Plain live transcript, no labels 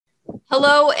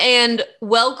Hello and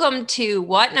welcome to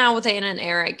What Now with Anna and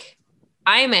Eric.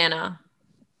 I'm Anna.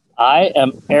 I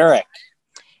am Eric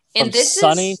from And this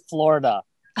sunny is Florida.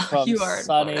 From you are in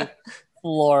sunny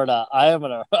Florida. I'm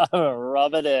gonna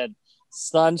rub it in.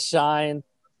 Sunshine,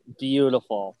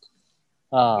 beautiful.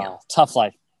 Oh, Yeah. tough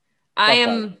life. I Tough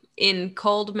am in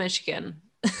cold Michigan.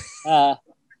 life.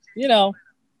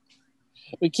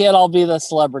 We can't all be the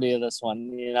celebrity of this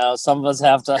one. Some of us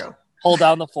have to True. hold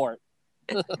down the fort.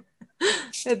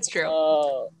 It's true.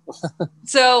 Oh,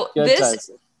 So good this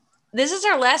times. is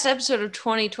our last episode of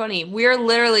 2020. We are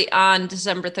literally on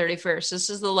December 31st. This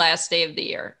is the last day of the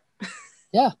year.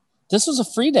 Yeah, this was a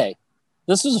free day.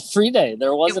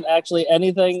 There wasn't actually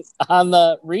anything on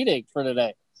the reading for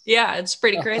today. Yeah, it's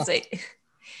pretty crazy.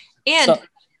 And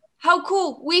how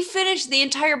cool. We finished the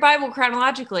entire Bible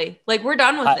chronologically. Like, we're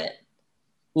done with it.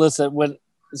 Listen,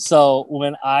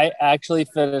 when I actually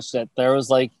finished it, there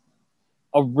was like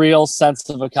a real sense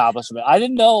of accomplishment. I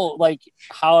didn't know like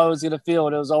how I was gonna feel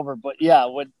when it was over, but yeah,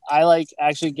 when I like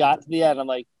actually got to the end, I'm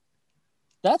like,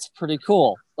 that's pretty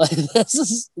cool. Like this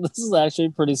is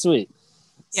actually pretty sweet.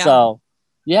 Yeah. So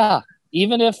yeah,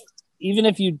 even if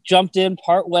you jumped in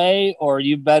part way or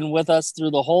you've been with us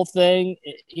through the whole thing,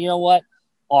 you know what?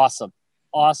 Awesome.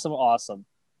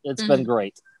 It's been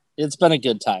great. It's been a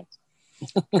good time.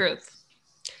 Truth.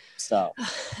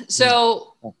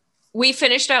 So we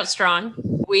finished out strong.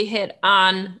 We hit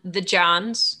on the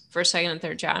Johns, first, second, and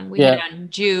third John. We hit on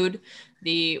Jude,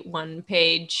 the one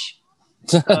page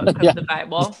of the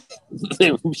Bible.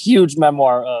 Huge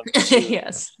memoir of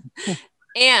Yes.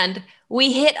 And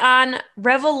we hit on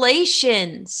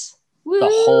Revelations. Woo! The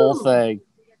whole thing.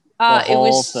 It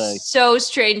was so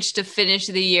strange to finish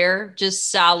the year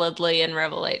just solidly in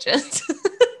Revelations.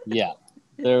 Yeah.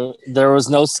 There was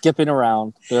no skipping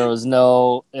around.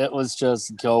 It was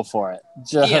just go for it.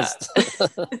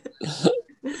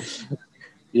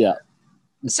 Yeah.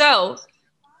 So,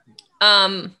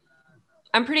 I'm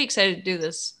pretty excited to do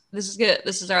this. This is good.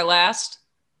 This is our last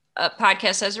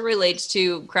podcast as it relates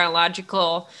to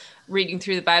chronological reading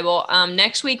through the Bible.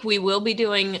 Next week, we will be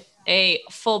doing a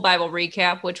full Bible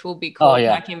recap, which will be cool,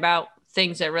 talking about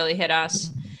things that really hit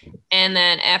us. And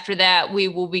then after that, we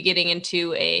will be getting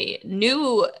into a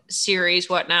new series,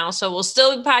 What Now? So we'll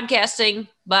still be podcasting,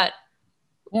 but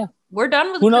we're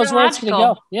done with Who knows where it's going to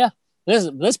go? Yeah.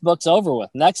 This book's over with.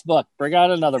 Next book. Bring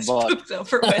out another book. Book's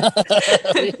over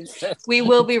with. We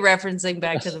will be referencing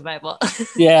back to the Bible.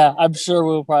 Yeah, I'm sure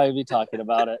we'll probably be talking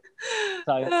about it.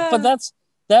 But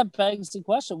that begs the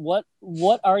question.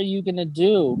 What are you going to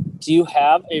do? Do you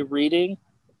have a reading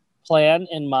plan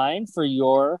in mind for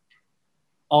your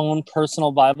own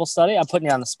personal Bible study? I'm putting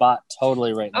you on the spot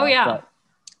totally right now. Oh yeah.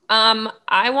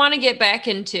 I want to get back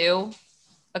into,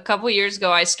 a couple years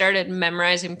ago, I started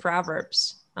memorizing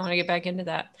Proverbs. I want to get back into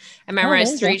that. I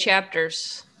memorized 3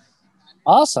 chapters.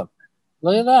 Awesome.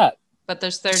 Look at that. But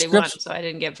there's 31, so I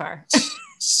didn't get far.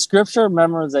 Scripture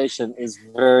memorization is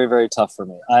very, very tough for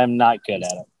me. I am not good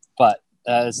at it, but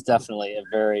it's definitely a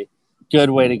very good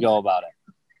way to go about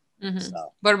it. Mm-hmm.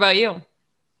 So. What about you?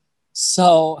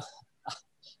 So,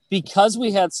 because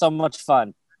we had so much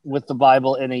fun with the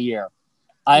Bible in a year,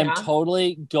 I'm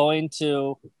totally going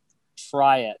to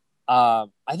try it. I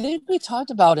think we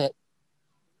talked about it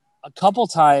a couple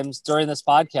times during this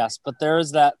podcast, but there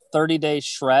is that 30-day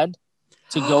shred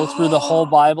to go through the whole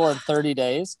Bible in 30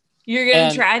 days. You're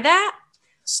going to try that?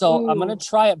 So I'm going to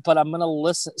try it, but I'm going to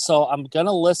listen. So I'm going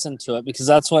to listen to it because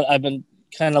that's what I've been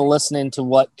kind of listening to,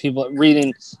 what people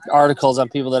reading articles on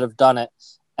people that have done it.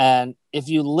 And if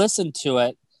you listen to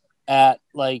it at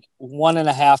like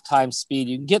 1.5 times speed,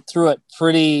 you can get through it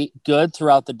pretty good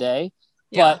throughout the day.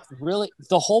 Yeah. But really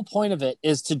the whole point of it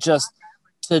is to just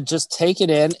take it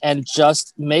in and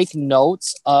just make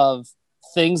notes of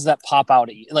things that pop out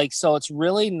at you. Like, so it's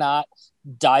really not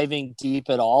diving deep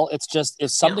at all. It's just,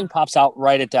 if something pops out,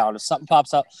 write it down. If something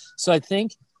pops out. So I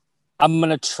think I'm going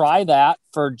to try that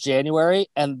for January.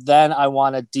 And then I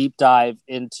want to deep dive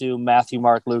into Matthew,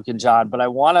 Mark, Luke, and John. But I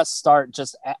want to start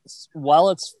just while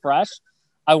it's fresh.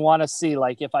 I want to see,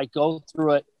 like, if I go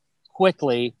through it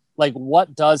quickly, like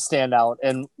what does stand out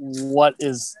and what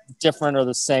is different or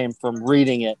the same from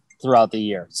reading it throughout the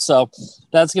year. So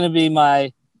that's going to be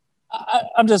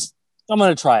I'm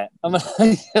going to try it.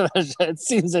 It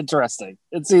seems interesting.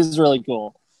 It seems really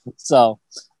cool. So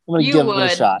I'm going to give it a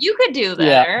shot. You could do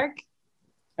that, Eric.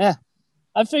 Yeah.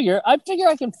 I figure I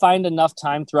can find enough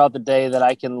time throughout the day that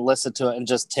I can listen to it and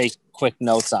just take quick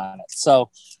notes on it. So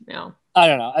I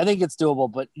don't know. I think it's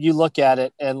doable, but you look at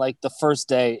it and like the first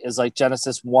day is like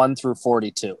Genesis 1 through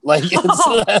 42. Like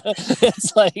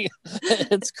it's like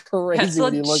it's crazy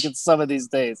when you look at some of these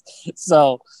days.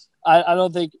 So I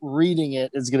don't think reading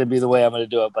it is going to be the way I'm going to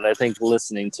do it, but I think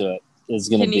listening to it is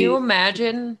going to be. Can you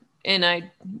imagine? And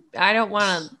I don't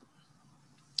want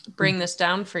to bring this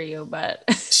down for you, but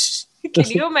can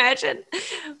you imagine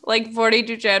like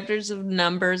 42 chapters of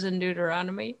Numbers in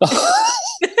Deuteronomy?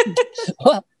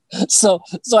 So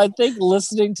I think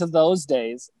listening to those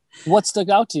days, what stuck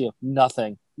out to you?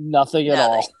 Nothing at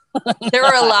all. There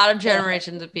were a lot of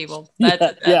generations of people. That's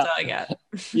all I got.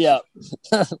 Yeah.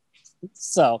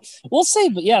 So we'll see,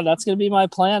 but yeah, that's going to be my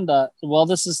plan well,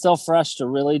 this is still fresh to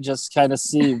really just kind of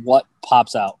see what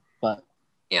pops out, but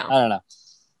yeah, I don't know.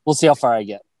 We'll see how far I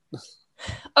get.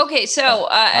 Okay. So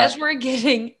as we're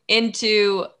getting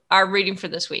into our reading for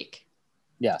this week.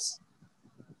 Yes.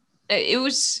 It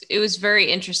was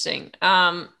very interesting.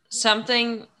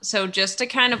 So just to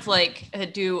kind of like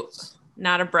do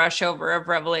not a brush over of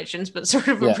Revelations, but sort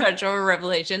of a brush over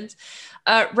Revelations.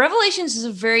 Revelations is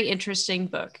a very interesting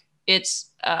book.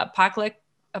 It's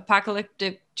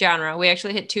apocalyptic genre. We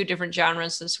actually hit 2 different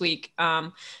genres this week.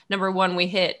 Number one, we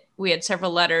had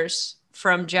several letters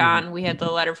from John. Mm-hmm. We had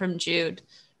the letter from Jude,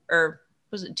 or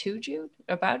was it to Jude?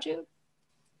 About Jude?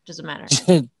 Doesn't matter.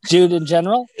 Jude in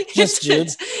general? Just Jude.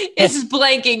 It's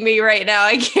blanking me right now.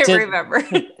 I can't remember.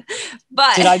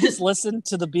 But did I just listen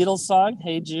to the Beatles song,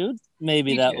 Hey Jude?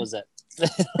 Maybe that was it.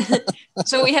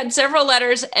 So we had several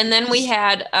letters, and then we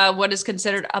had what is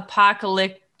considered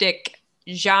apocalyptic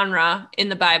genre in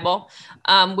the Bible,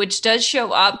 which does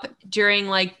show up during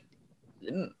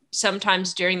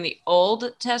sometimes during the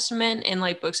Old Testament and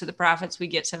like books of the prophets. We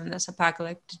get some of this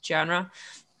apocalyptic genre.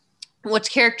 What's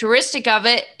characteristic of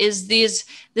it is this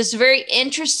very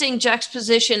interesting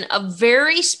juxtaposition of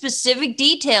very specific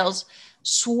details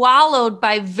swallowed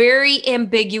by very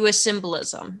ambiguous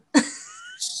symbolism.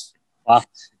 Wow.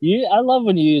 I love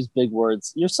when you use big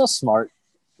words. You're so smart.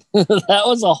 That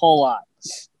was a whole lot.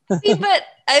 But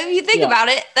if you think about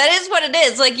it, that is what it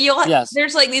is. Like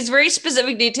there's like these very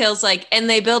specific details, like, and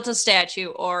they built a statue,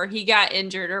 or he got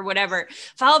injured, or whatever,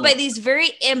 followed by these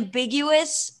very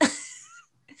ambiguous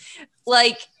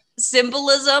like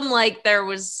symbolism. Like there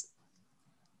was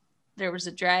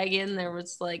a dragon, there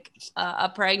was like a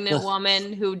pregnant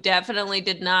woman who definitely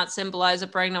did not symbolize a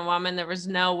pregnant woman. There was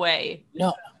no way.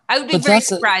 No, I would be very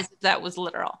surprised if that was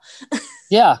literal.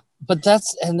 Yeah, but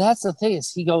that's the thing,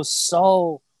 is he goes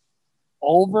so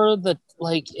over the,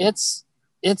 like, it's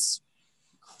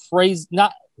crazy.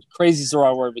 Not crazy is the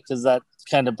wrong word, because that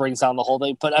kind of brings down the whole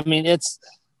thing, but I mean, it's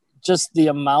just the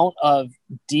amount of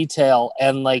detail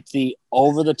and like the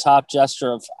over the top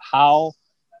gesture of how,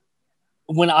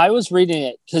 when I was reading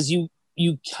it, because you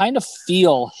kind of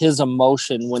feel his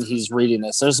emotion when he's reading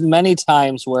this. There's many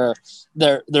times where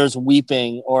there's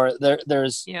weeping, or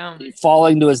there's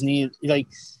falling to his knees, like,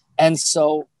 and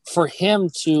so for him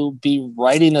to be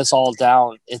writing this all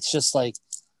down, it's just like,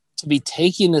 to be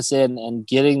taking this in and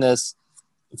getting this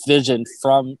vision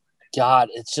from God,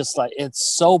 it's just like,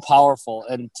 it's so powerful.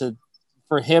 And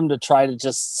for him to try to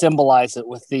just symbolize it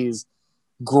with these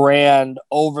grand,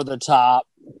 over the top,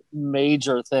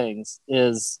 major things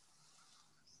is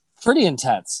pretty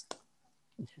intense.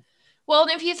 Well,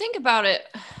 if you think about it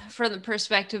from the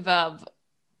perspective of,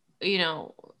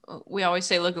 we always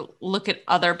say look at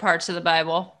other parts of the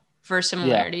Bible for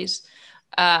similarities.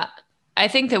 I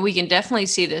think that we can definitely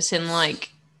see this in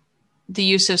like the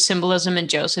use of symbolism in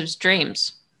Joseph's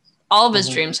dreams. All of his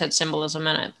dreams had symbolism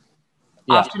in it.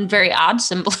 Often very odd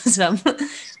symbolism,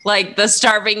 like the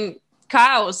starving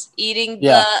cows eating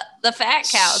the fat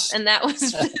cows, and that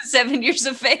was 7 years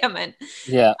of famine.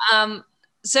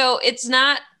 So it's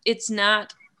not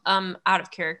out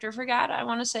of character for God, I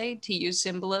want to say, to use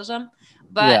symbolism,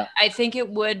 but I think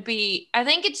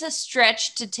it's a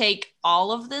stretch to take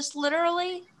all of this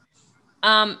literally,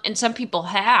 and some people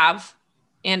have,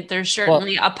 and there's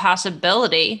certainly a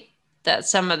possibility that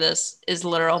some of this is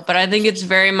literal, but I think it's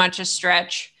very much a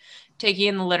stretch, taking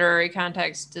in the literary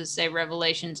context, to say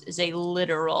Revelations is a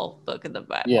literal book of the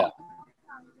Bible. Yeah.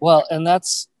 Well, and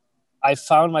I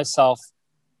found myself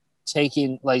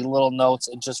taking like little notes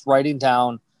and just writing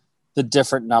down the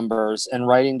different numbers and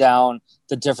writing down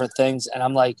the different things. And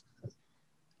I'm like,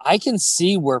 I can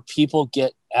see where people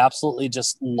get absolutely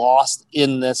just lost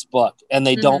in this book and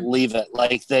they don't leave it.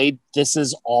 Like this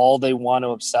is all they want to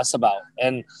obsess about.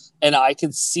 And I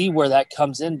can see where that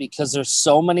comes in, because there's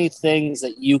so many things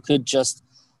that you could just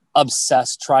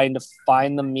obsess trying to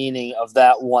find the meaning of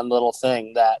that one little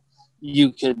thing, that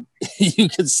you could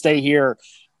stay here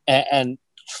and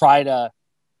try to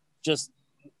just,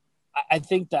 I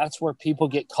think that's where people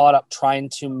get caught up trying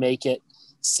to make it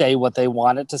say what they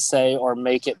want it to say or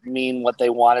make it mean what they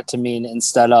want it to mean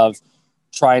instead of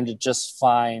trying to just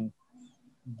find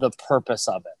the purpose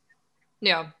of it.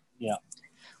 Yeah. Yeah.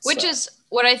 Which is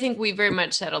what I think we very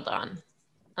much settled on,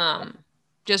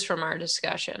 just from our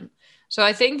discussion. So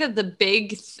I think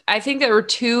that I think there were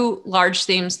two large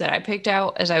themes that I picked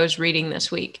out as I was reading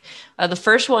this week. The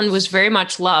first one was very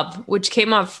much love, which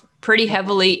came up pretty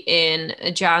heavily in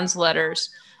John's letters.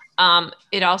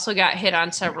 It also got hit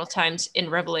on several times in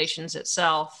Revelations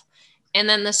itself. And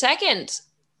then the second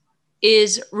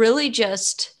is really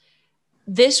just,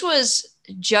 this was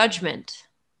judgment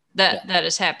that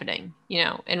is happening,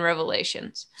 in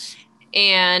Revelations.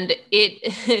 And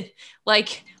it,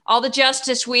 like all the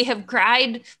justice we have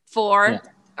cried for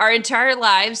our entire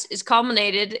lives is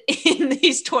culminated in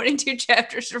these 22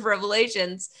 chapters of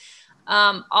Revelations.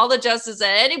 All the justice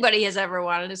that anybody has ever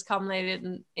wanted is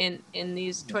culminated in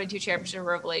these 22 chapters of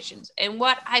Revelations. And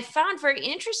what I found very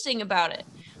interesting about it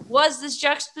was this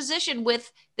juxtaposition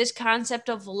with this concept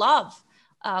of love.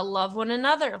 Love one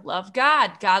another, love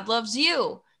God, God loves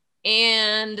you.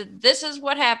 And this is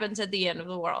what happens at the end of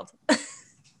the world.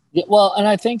 Yeah, well, and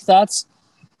I think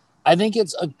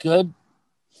it's a good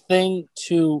thing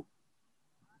to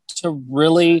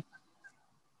really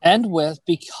end with,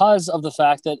 because of the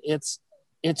fact that it's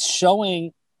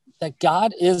showing that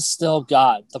God is still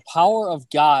God. The power of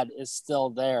God is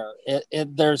still there.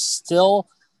 There's still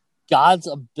God's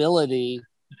ability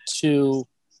to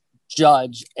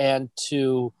judge and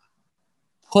to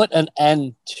put an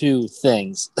end to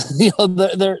things.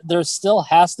 There still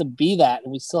has to be that,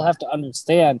 and we still have to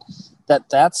understand that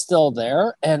that's still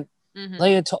there. And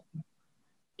like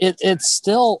it's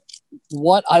still,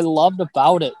 what I loved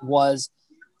about it was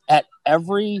at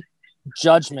every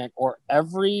judgment or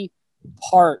every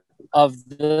part of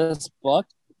this book,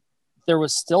 there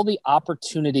was still the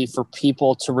opportunity for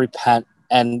people to repent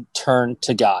and turn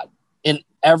to God in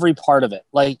every part of it.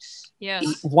 Like,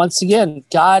 once again,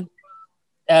 God,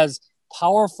 as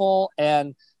powerful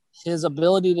and his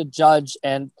ability to judge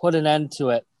and put an end to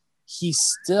it, he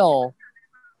still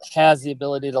has the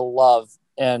ability to love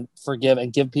and forgive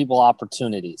and give people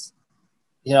opportunities,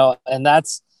 and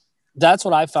that's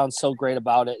what I found so great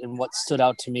about it. And what stood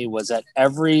out to me was at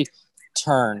every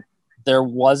turn, there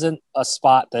wasn't a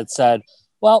spot that said,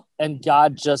 well, and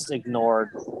God just ignored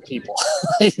people.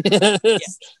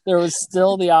 There was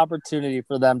still the opportunity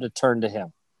for them to turn to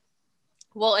him.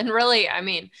 Well, and really, I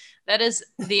mean, that is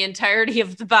the entirety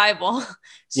of the Bible,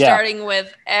 starting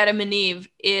with Adam and Eve,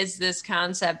 is this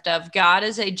concept of God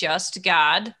is a just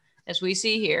God, as we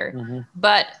see here,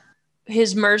 but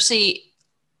his mercy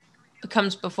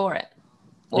comes before it,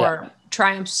 or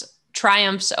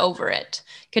triumphs over it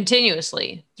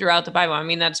continuously throughout the Bible. I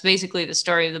mean, that's basically the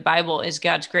story of the Bible, is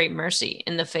God's great mercy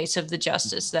in the face of the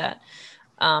justice that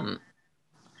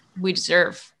we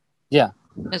deserve. Yeah.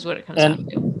 Is what it comes down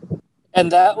to.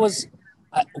 And that was,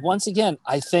 once again,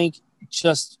 I think,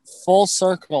 just full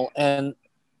circle, and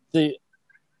the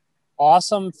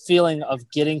awesome feeling of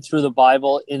getting through the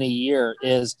Bible in a year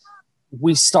is,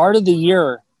 we started the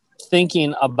year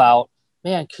thinking about,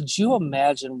 man, could you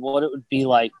imagine what it would be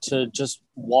like to just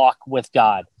walk with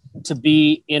God, to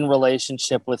be in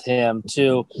relationship with him,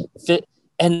 to fit.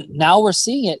 And now we're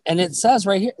seeing it. And it says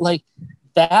right here, like,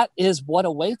 that is what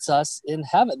awaits us in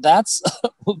heaven. That's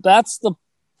the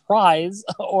prize,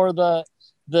 or the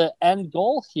end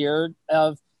goal here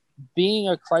of being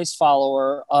a Christ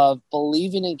follower, of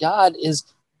believing in God, is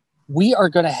we are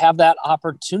going to have that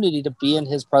opportunity to be in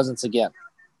his presence again.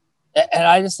 And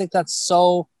I just think that's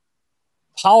so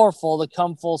powerful to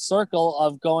come full circle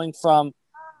of going from,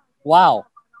 wow,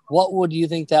 what would you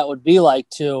think that would be like,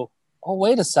 to, oh,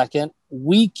 wait a second,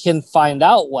 we can find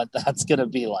out what that's going to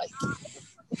be like.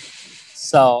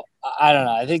 So I don't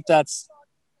know. I think that's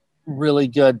really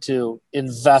good to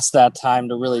invest that time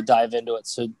to really dive into it,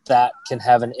 so that can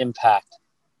have an impact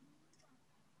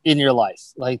in your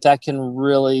life. Like, that can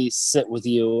really sit with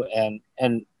you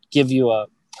and give you a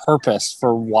purpose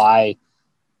for why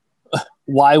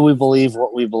we believe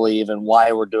what we believe and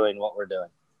why we're doing what we're doing.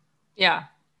 Yeah.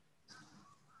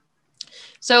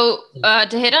 So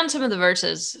to hit on some of the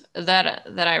verses that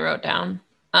I wrote down,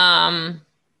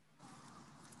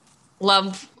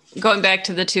 love, going back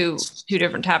to the two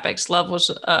different topics, love was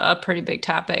a pretty big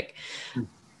topic.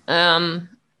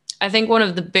 I think one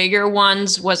of the bigger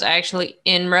ones was actually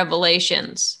in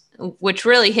Revelations, which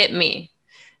really hit me.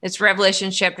 It's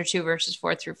Revelation chapter 2, verses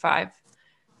 4-5.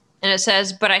 And it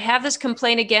says, "But I have this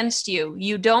complaint against you.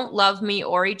 You don't love me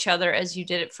or each other as you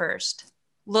did at first.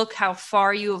 Look how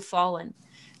far you have fallen.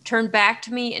 Turn back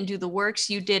to me and do the works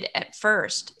you did at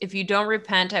first. If you don't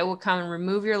repent, I will come and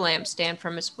remove your lampstand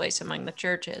from its place among the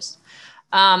churches.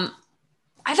 I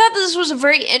thought this was a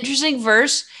very interesting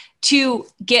verse to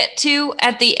get to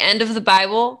at the end of the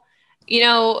Bible. You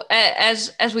know,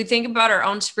 as we think about our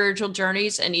own spiritual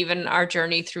journeys and even our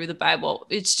journey through the Bible,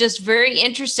 it's just very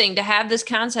interesting to have this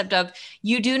concept of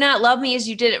you do not love me as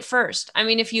you did at first. I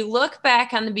mean, if you look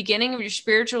back on the beginning of your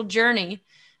spiritual journey,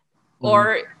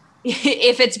 or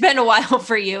if it's been a while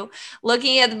for you,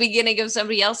 looking at the beginning of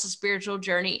somebody else's spiritual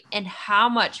journey and how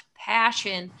much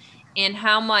passion and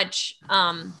how much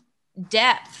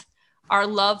depth our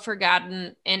love for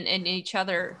God and each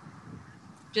other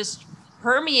just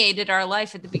permeated our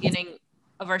life at the beginning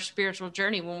of our spiritual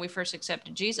journey when we first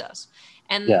accepted Jesus,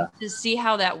 and to see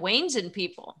how that wanes in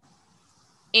people,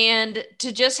 and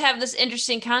to just have this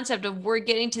interesting concept of we're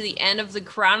getting to the end of the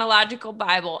chronological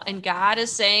Bible, and God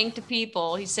is saying to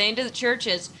people, he's saying to the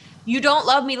churches, you don't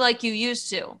love me like you used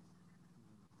to.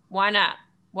 Why not?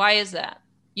 Why is that?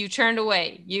 You turned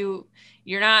away.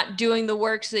 You're not doing the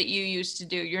works that you used to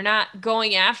do. You're not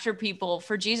going after people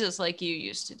for Jesus like you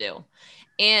used to do.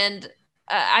 And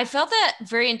I felt that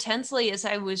very intensely as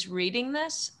I was reading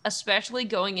this, especially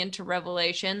going into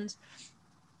Revelations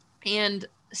and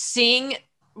seeing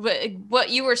what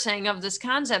you were saying of this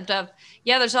concept of,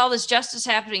 yeah, there's all this justice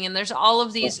happening and there's all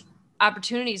of these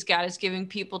opportunities God is giving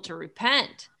people to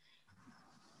repent.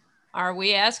 Are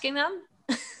we asking them?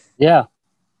 Yeah.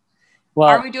 Well,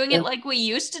 are we doing it like we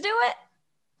used to do it?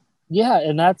 Yeah.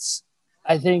 And that's,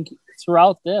 I think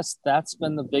throughout this, that's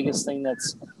been the biggest thing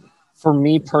that's for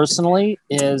me personally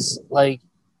is like,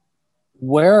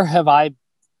 where have I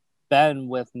been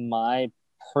with my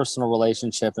personal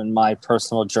relationship and my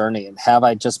personal journey? And have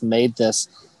I just made this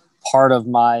part of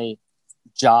my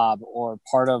job or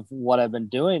part of what I've been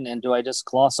doing? And do I just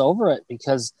gloss over it?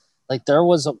 Because like there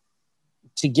was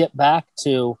to get back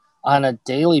to on a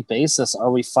daily basis, are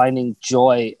we finding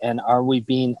joy and are we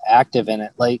being active in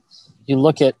it? Like you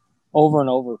look at over and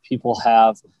over, people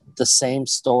have the same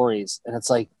stories and it's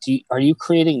like, are you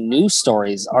creating new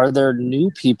stories? Are there new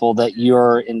people that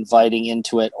you're inviting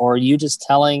into it? Or are you just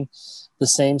telling the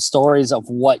same stories of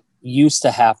what used to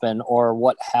happen or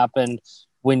what happened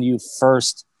when you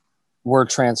first were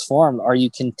transformed? Are you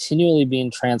continually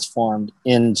being transformed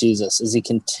in Jesus? Is he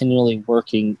continually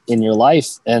working in your life?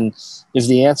 And if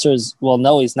the answer is, well,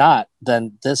 no, he's not,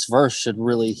 then this verse should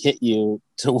really hit you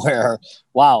to where,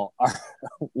 wow,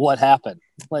 what happened?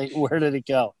 Like, where did it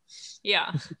go?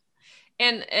 Yeah.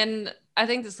 And I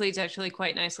think this leads actually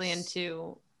quite nicely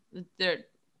into the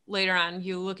later on,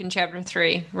 you look in chapter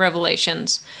 3,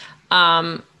 Revelations,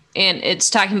 and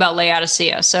it's talking about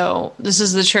Laodicea. So this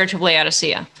is the church of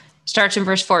Laodicea. Starts in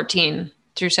verse 14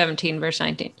 through 17, verse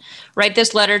 19. Write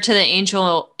this letter to the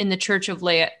angel in the church of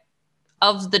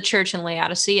the church in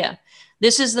Laodicea.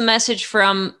 This is the message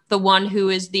from the one who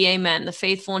is the Amen, the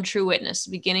faithful and true witness,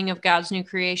 the beginning of God's new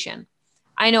creation.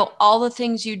 I know all the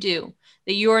things you do,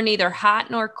 that you are neither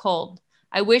hot nor cold.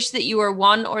 I wish that you were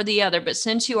one or the other, but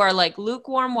since you are like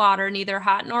lukewarm water, neither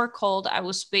hot nor cold, I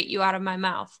will spit you out of my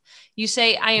mouth. You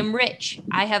say, I am rich.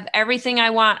 I have everything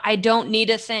I want. I don't need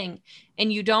a thing.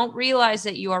 And you don't realize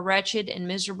that you are wretched and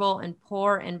miserable and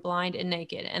poor and blind and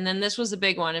naked. And then this was the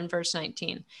big one in verse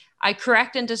 19. I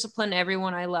correct and discipline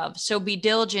everyone I love. So be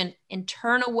diligent and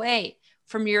turn away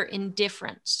from your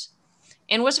indifference.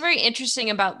 And what's very interesting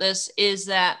about this is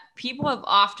that people have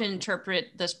often interpreted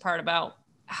this part about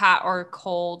hot or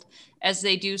cold as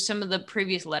they do some of the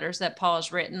previous letters that Paul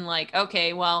has written, like,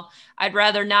 okay, well, I'd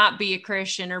rather not be a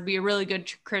Christian or be a really good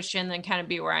Christian than kind of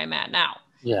be where I'm at now.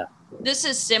 Yeah. This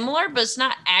is similar, but it's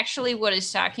not actually what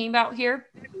he's talking about here.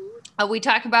 We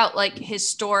talk about like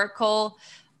historical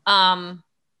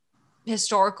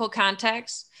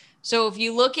context. So if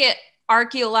you look at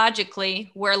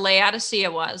archaeologically where Laodicea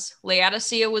was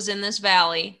in this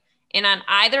valley, and on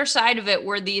either side of it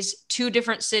were these two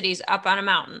different cities up on a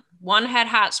mountain. One had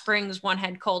hot springs, one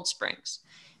had cold springs.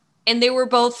 And they were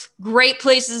both great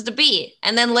places to be.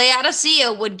 And then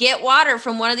Laodicea would get water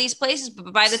from one of these places,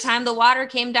 but by the time the water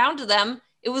came down to them,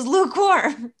 it was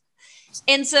lukewarm.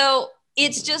 And so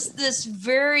it's just this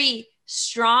very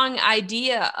strong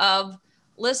idea of,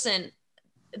 listen,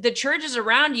 the churches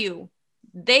around you,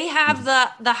 they have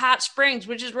the hot springs,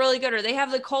 which is really good, or they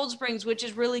have the cold springs, which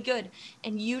is really good.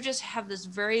 And you just have this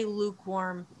very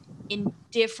lukewarm,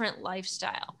 indifferent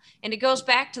lifestyle. And it goes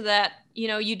back to that,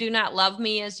 you do not love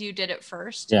me as you did at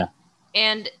first. Yeah.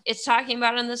 And it's talking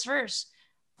about in this verse.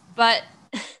 But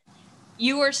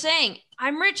you were saying,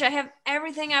 I'm rich. I have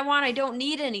everything I want. I don't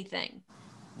need anything.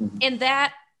 And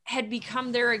that had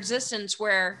become their existence,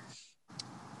 where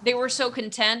they were so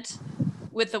content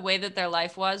with the way that their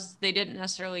life was, they didn't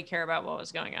necessarily care about what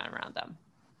was going on around them.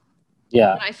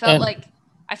 Yeah. And I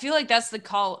feel like that's the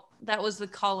call. That was the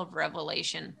call of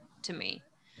revelation to me.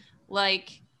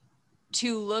 Like,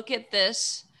 to look at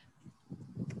this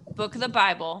book of the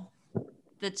Bible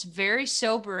that's very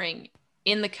sobering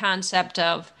in the concept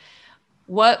of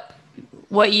what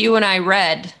you and I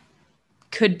read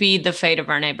could be the fate of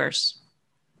our neighbors.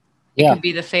 It Yeah. could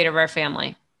be the fate of our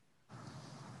family.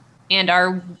 And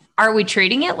are we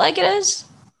treating it like it is?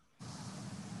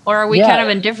 Or are we kind of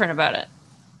indifferent about it?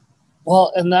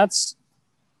 Well, and that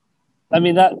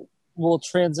will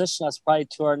transition us probably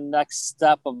to our next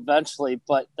step eventually,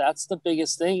 but that's the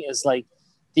biggest thing is like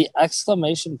the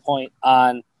exclamation point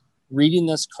on reading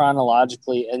this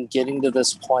chronologically and getting to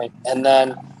this point, and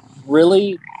then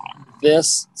really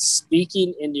this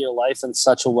speaking into your life in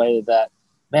such a way that,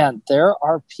 man, there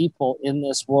are people in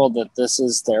this world that this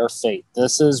is their fate.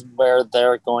 This is where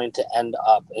they're going to end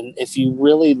up. And if you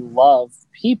really love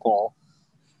people,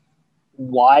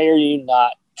 why are you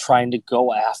not trying to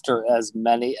go after as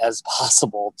many as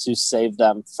possible to save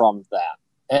them from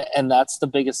that? And that's the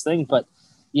biggest thing. But,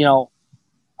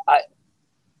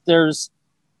 there's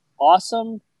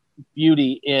awesome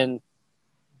beauty in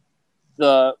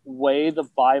the way the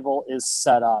Bible is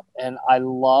set up. And I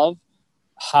love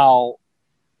how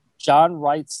John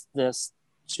writes this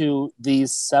to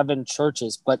these 7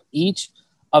 churches, but each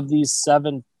of these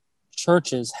 7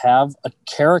 churches have a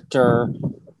character,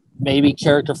 maybe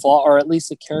character flaw, or at least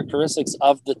the characteristics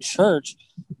of the church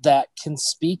that can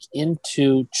speak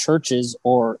into churches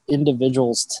or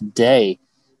individuals today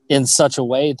in such a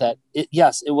way that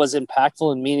it was impactful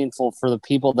and meaningful for the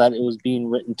people that it was being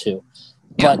written to.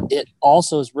 Yeah. But it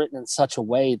also is written in such a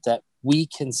way that we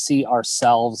can see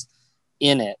ourselves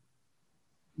in it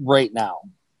right now,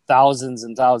 thousands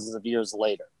and thousands of years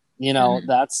later.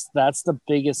 That's the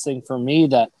biggest thing for me,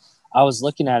 that I was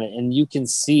looking at it, and you can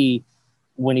see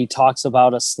when he talks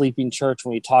about a sleeping church,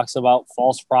 when he talks about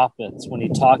false prophets, when he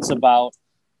talks about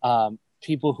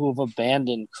people who have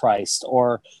abandoned Christ,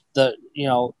 or the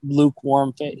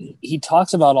lukewarm faith. He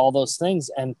talks about all those things,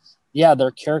 and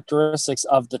they're characteristics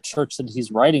of the church that he's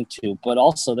writing to, but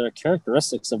also they're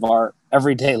characteristics of our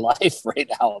everyday life right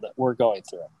now that we're going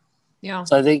through. Yeah.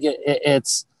 So I think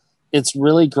it's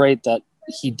really great that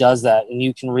he does that, and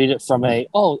you can read it from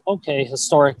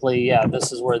historically,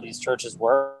 this is where these churches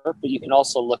were, but you can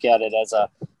also look at it as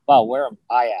wow, where am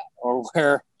I at, or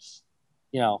where,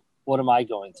 what am I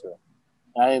going through?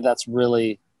 And I think that's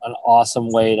really an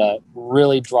awesome way to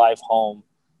really drive home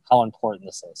how important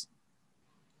this is.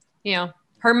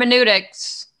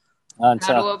 Hermeneutics. How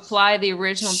to apply the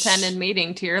original intended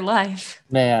meaning to your life.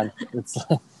 Man, it's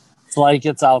like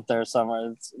it's out there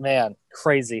somewhere. It's,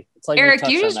 crazy. It's like, Eric,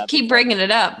 you just keep bringing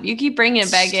it up. You keep bringing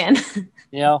it back in.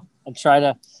 I try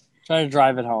to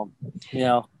drive it home.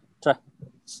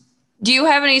 Do you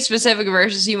have any specific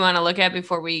verses you want to look at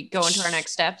before we go into our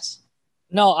next steps?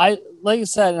 No, like I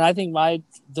said, and I think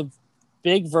the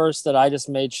big verse that I just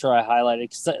made sure I highlighted,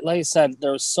 because like I said,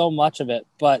 there was so much of it,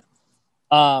 but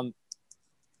I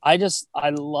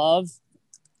love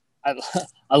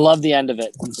the end of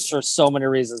it for so many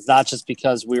reasons, not just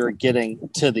because we were getting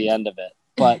to the end of it,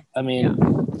 but I mean,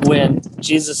 when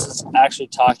Jesus is actually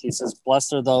talking, he says,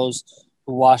 "Blessed are those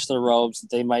who wash their robes,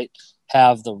 that they might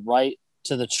have the right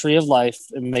to the tree of life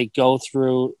and may go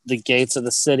through the gates of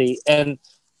the city." And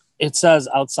it says,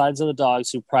 "Outsides of the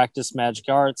dogs who practice magic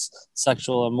arts,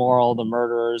 sexual immoral, the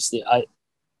murderers, the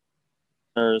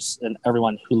and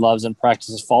everyone who loves and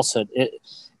practices falsehood."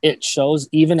 It shows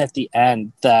even at the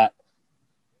end that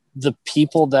the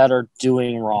people that are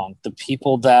doing wrong, the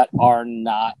people that are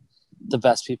not the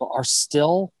best people, are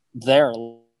still there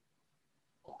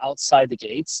outside the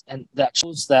gates, and that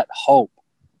shows that hope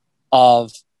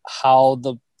of how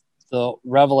the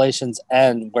revelations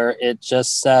end, where it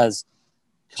just says,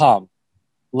 "Come,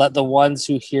 let the ones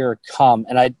who hear come."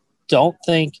 And I don't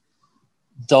think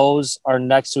those are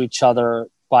next to each other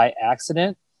by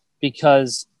accident,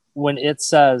 because when it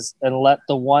says, "And let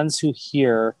the ones who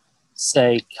hear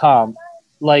say, come,"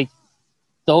 like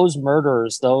those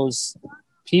murderers, those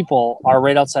people are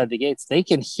right outside the gates. They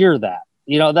can hear that.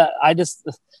 That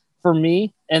for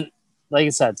me, and like I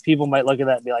said, people might look at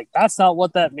that and be like, "That's not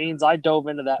what that means. I dove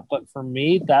into that." But for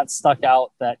me, that stuck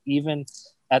out, that even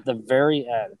at the very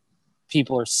end,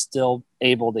 people are still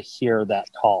able to hear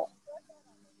that call.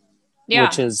 Yeah.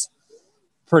 Which is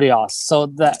pretty awesome. So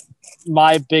that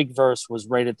my big verse was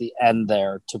right at the end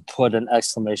there to put an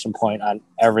exclamation point on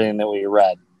everything that we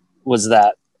read, was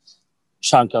that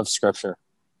chunk of scripture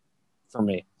for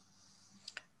me.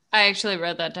 I actually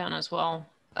read that down as well.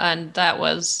 And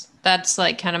that's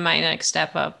like kind of my next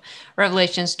step up.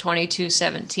 Revelations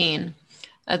 22:17.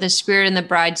 The Spirit and the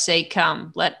bride say,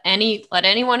 "Come." Let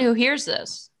anyone who hears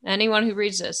this, anyone who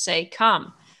reads this, say,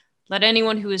 "Come." Let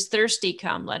anyone who is thirsty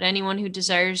come. Let anyone who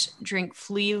desires drink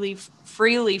freely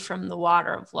from the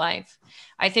water of life.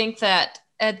 I think that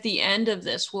at the end of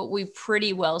this, what we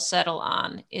pretty well settle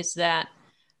on is that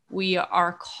we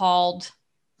are called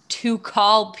to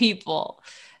call people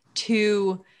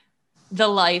to the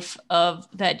life of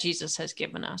that Jesus has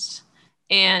given us.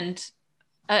 And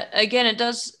again, it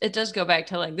does go back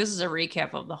to like, this is a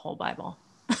recap of the whole Bible.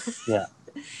 Yeah.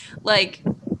 Like,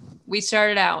 we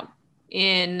started out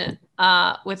in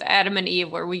with Adam and Eve,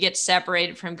 where we get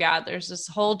separated from God. There's this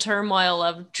whole turmoil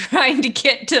of trying to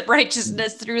get to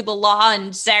righteousness through the law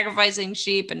and sacrificing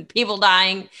sheep and people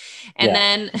dying. And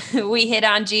then we hit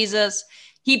on Jesus.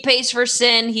 He pays for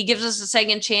sin. He gives us a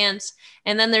second chance.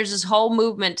 And then there's this whole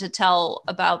movement to tell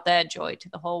about that joy to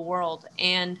the whole world.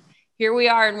 And here we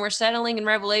are, and we're settling in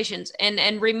Revelations,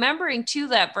 and remembering too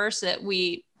that verse that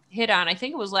we hit on, I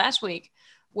think it was last week,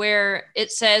 where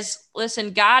it says,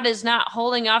 listen, God is not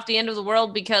holding off the end of the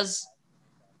world because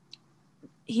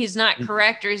he's not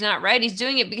correct or he's not right. He's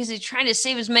doing it because he's trying to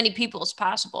save as many people as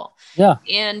possible. Yeah.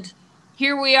 And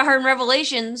here we are in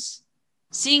Revelations,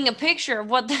 seeing a picture of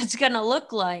what that's going to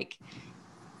look like.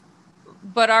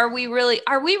 But are we really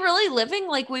living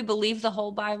like we believe the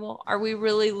whole Bible? Are we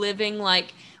really living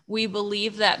like we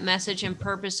believe that message and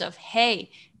purpose of, hey,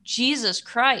 Jesus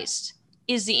Christ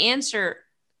is the answer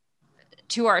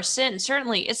to our sin?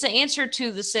 Certainly, it's the answer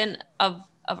to the sin of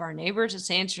our neighbors. It's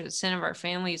the answer to the sin of our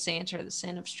family. It's the answer to the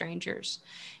sin of strangers.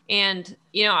 And,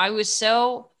 I was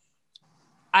so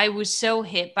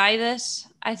hit by this.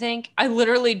 I think I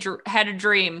literally had a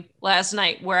dream last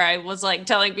night where I was like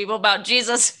telling people about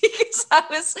Jesus because I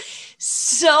was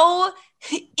so,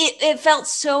 it felt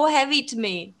so heavy to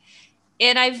me.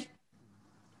 And I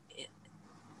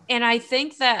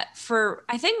think that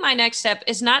I think my next step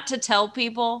is not to tell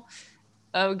people,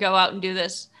 oh, go out and do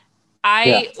this.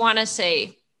 I want to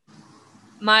say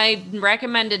my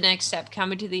recommended next step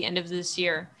coming to the end of this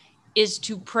year is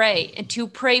to pray, and to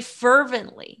pray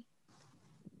fervently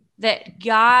that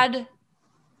God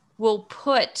will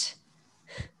put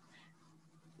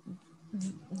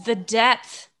the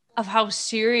depth of how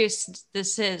serious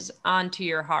this is onto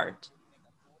your heart.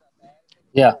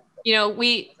 Yeah.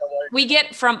 We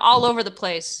get from all over the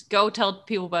place. Go tell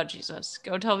people about Jesus.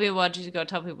 Go tell people about Jesus. Go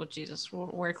tell people about Jesus.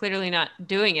 We're clearly not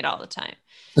doing it all the time.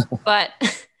 But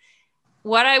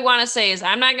what I want to say is,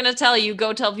 I'm not going to tell you,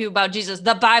 go tell people about Jesus.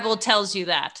 The Bible tells you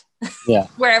that. Yeah.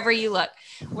 Wherever you look.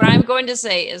 What I'm going to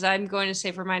say is, I'm going to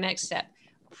say for my next step,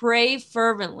 pray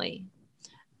fervently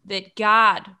that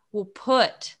God will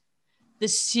put the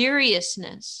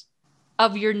seriousness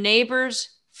of your neighbor's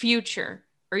future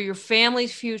or your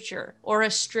family's future or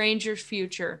a stranger's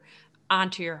future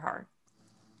onto your heart,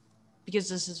 because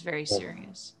this is very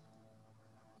serious.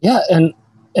 Yeah.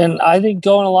 And I think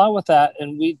going along with that,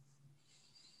 and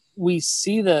we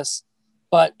see this,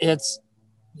 but it's,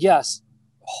 yes,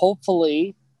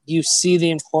 hopefully you see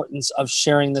the importance of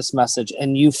sharing this message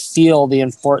and you feel the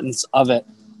importance of it,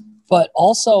 but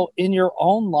also in your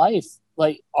own life,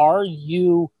 like, are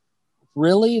you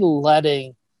really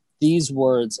letting these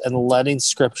words and letting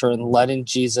scripture and letting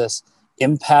Jesus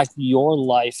impact your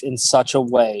life in such a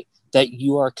way that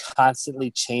you are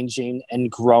constantly changing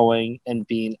and growing and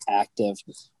being active?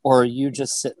 Or are you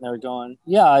just sitting there going,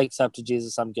 yeah, I accepted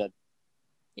Jesus, I'm good?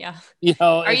 Yeah.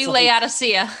 Are you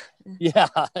Laodicea? Yeah.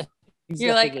 Exactly.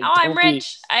 You're like, oh, I'm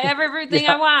rich. I have everything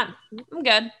I want. I'm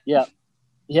good. Yeah.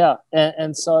 Yeah.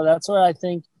 And so that's where I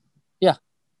think,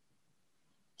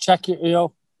 check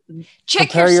your, check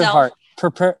prepare yourself. Your heart.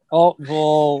 Prepare.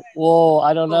 Oh, whoa.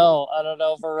 I don't know. I don't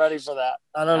know if we're ready for that.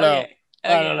 I don't know.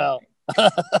 I don't know.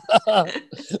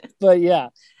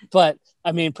 But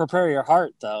I mean, prepare your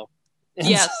heart though.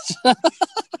 Yes.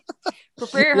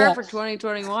 Prepare your heart for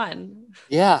 2021.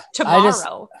 Yeah.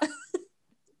 Tomorrow.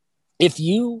 If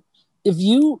you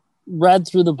read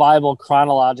through the Bible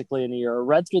chronologically in a year, or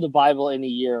read through the Bible in a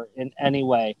year in any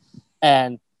way,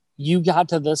 and you got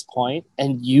to this point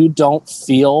and you don't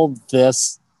feel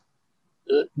this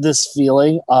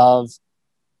feeling of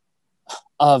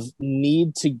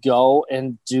need to go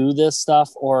and do this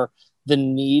stuff, or the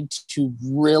need to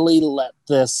really let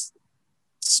this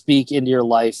speak into your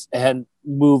life and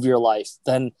move your life,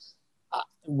 then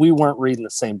we weren't reading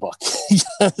the same book.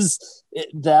 Because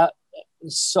that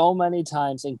so many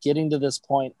times, and getting to this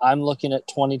point, I'm looking at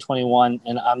 2021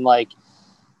 and I'm like,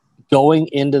 going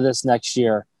into this next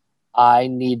year, I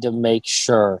need to make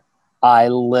sure I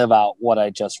live out what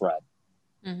I just read.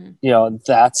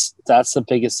 That's the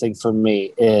biggest thing for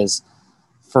me is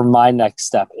for my next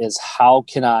step is how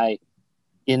can I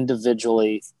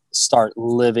individually start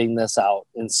living this out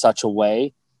in such a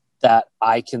way that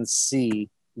I can see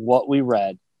what we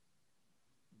read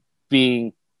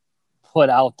being put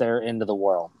out there into the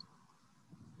world.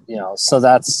 So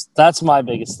that's my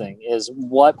biggest thing is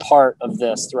what part of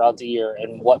this throughout the year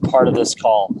and what part of this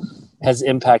call has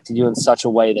impacted you in such a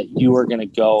way that you are going to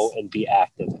go and be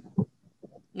active in.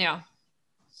 Yeah.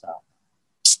 So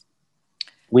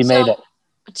we made it.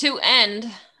 To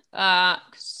end,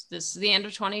 'cause this is the end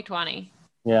of 2020.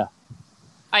 Yeah.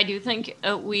 I do think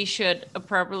we should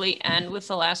appropriately end with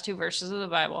the last 2 verses of the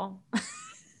Bible.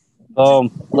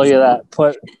 Boom. Look at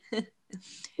that.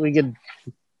 We could.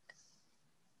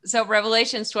 So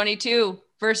Revelations 22,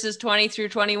 verses 20 through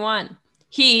 21.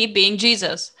 He, being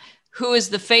Jesus, who is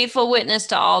the faithful witness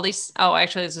to all these. Oh,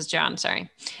 actually, this is John. Sorry.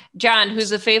 John, who's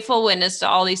the faithful witness to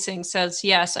all these things, says,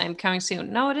 yes, I'm coming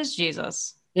soon. No, it is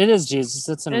Jesus. It is Jesus.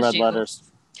 It's in red letters.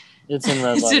 It's in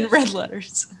red letters. It's in red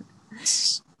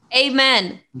letters.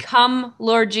 Amen. Come,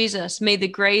 Lord Jesus. May the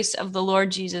grace of the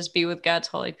Lord Jesus be with God's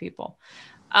holy people.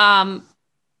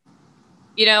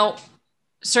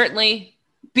 Certainly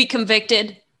be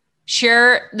convicted.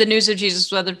 Share the news of Jesus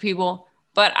with other people.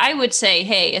 But I would say,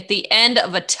 hey, at the end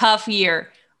of a tough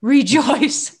year,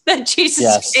 rejoice that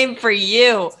Jesus came for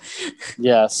you.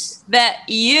 Yes. That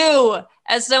you,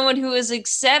 as someone who has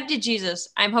accepted Jesus,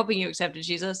 I'm hoping you accepted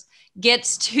Jesus,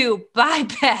 gets to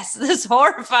bypass this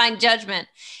horrifying judgment.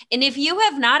 And if you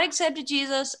have not accepted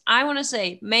Jesus, I want to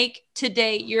say, make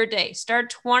today your day. Start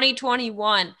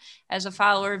 2021 as a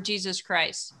follower of Jesus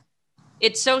Christ.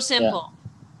 It's so simple.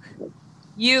 Yeah.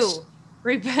 You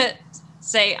repent,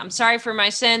 say, I'm sorry for my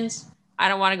sins. I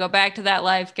don't want to go back to that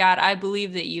life. God, I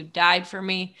believe that you died for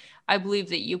me. I believe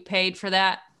that you paid for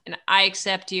that. And I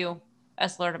accept you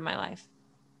as Lord of my life.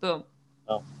 Boom.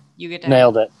 Oh, you get to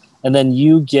nailed it. And then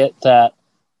you get that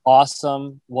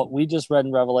awesome, what we just read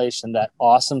in Revelation, that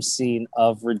awesome scene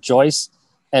of rejoice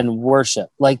and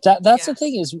worship. Like that's the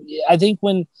thing is, I think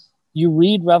when you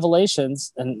read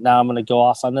Revelations, and now I'm going to go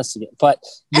off on this again, but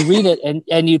you read it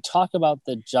and you talk about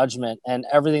the judgment and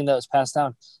everything that was passed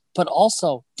down, but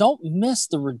also don't miss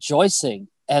the rejoicing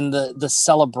and the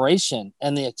celebration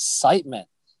and the excitement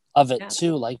of it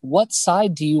too. Like, what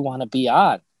side do you want to be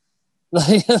on?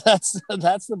 Like, that's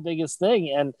the biggest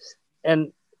thing.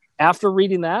 And after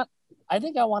reading that, I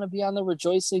think I want to be on the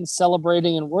rejoicing,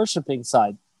 celebrating, and worshiping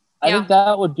side. I think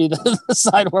that would be the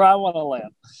side where I want to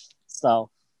land. So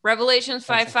Revelations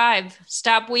 5:5.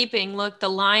 Stop weeping. Look, the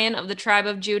Lion of the tribe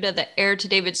of Judah, the heir to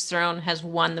David's throne, has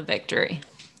won the victory.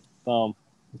 Boom.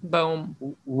 Boom.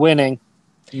 Winning.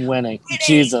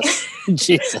 Jesus.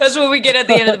 That's what we get at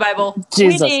the end of the Bible.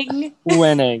 Jesus.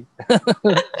 Winning.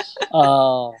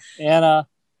 Oh, Anna,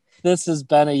 this has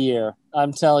been a year.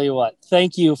 I'm telling you what.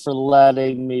 Thank you for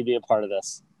letting me be a part of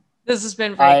this. This has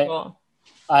been very cool.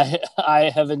 I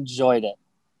have enjoyed it.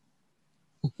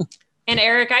 And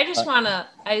Eric, I just want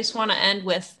to end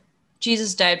with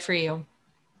Jesus died for you.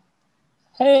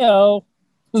 Hey-o.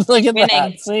 Look at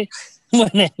that. See?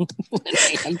 Winning.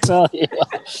 I'm telling you.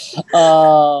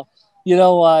 You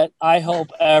know what? I hope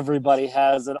everybody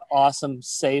has an awesome,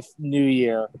 safe new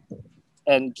year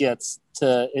and gets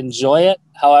to enjoy it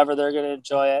however they're going to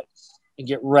enjoy it and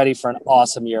get ready for an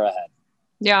awesome year ahead.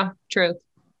 Yeah, truth.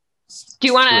 Do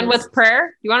you want to end with prayer?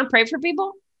 Do you want to pray for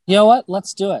people? You know what?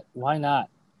 Let's do it. Why not?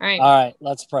 All right,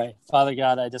 let's pray. Father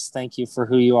God, I just thank you for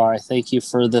who you are. I thank you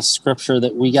for this scripture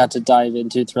that we got to dive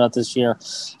into throughout this year.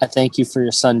 I thank you for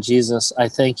your son, Jesus. I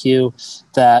thank you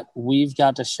that we've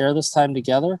got to share this time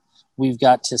together. We've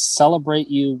got to celebrate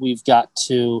you. We've got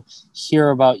to hear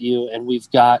about you. And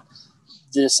we've got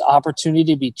this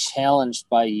opportunity to be challenged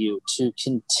by you, to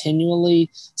continually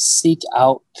seek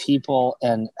out people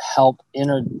and help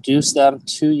introduce them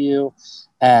to you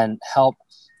and help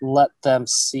let them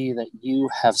see that you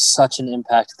have such an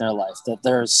impact in their life, that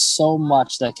there's so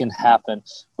much that can happen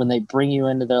when they bring you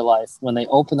into their life, when they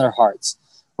open their hearts,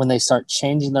 when they start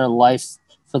changing their life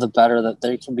for the better, that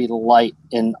there can be light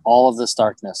in all of this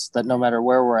darkness, that no matter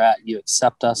where we're at, you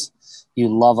accept us, you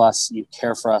love us, you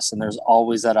care for us, and there's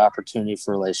always that opportunity for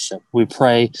relationship. We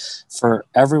pray for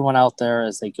everyone out there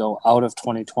as they go out of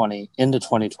 2020 into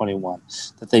 2021,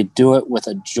 that they do it with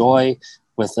a joy,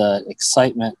 with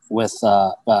excitement, with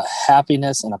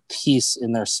happiness and a peace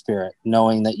in their spirit,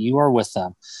 knowing that you are with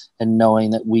them and knowing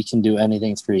that we can do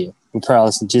anything through you. We pray all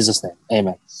this in Jesus' name.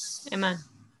 Amen. Amen.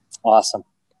 Awesome.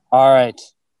 All right.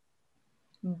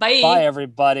 Bye. Bye,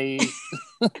 everybody.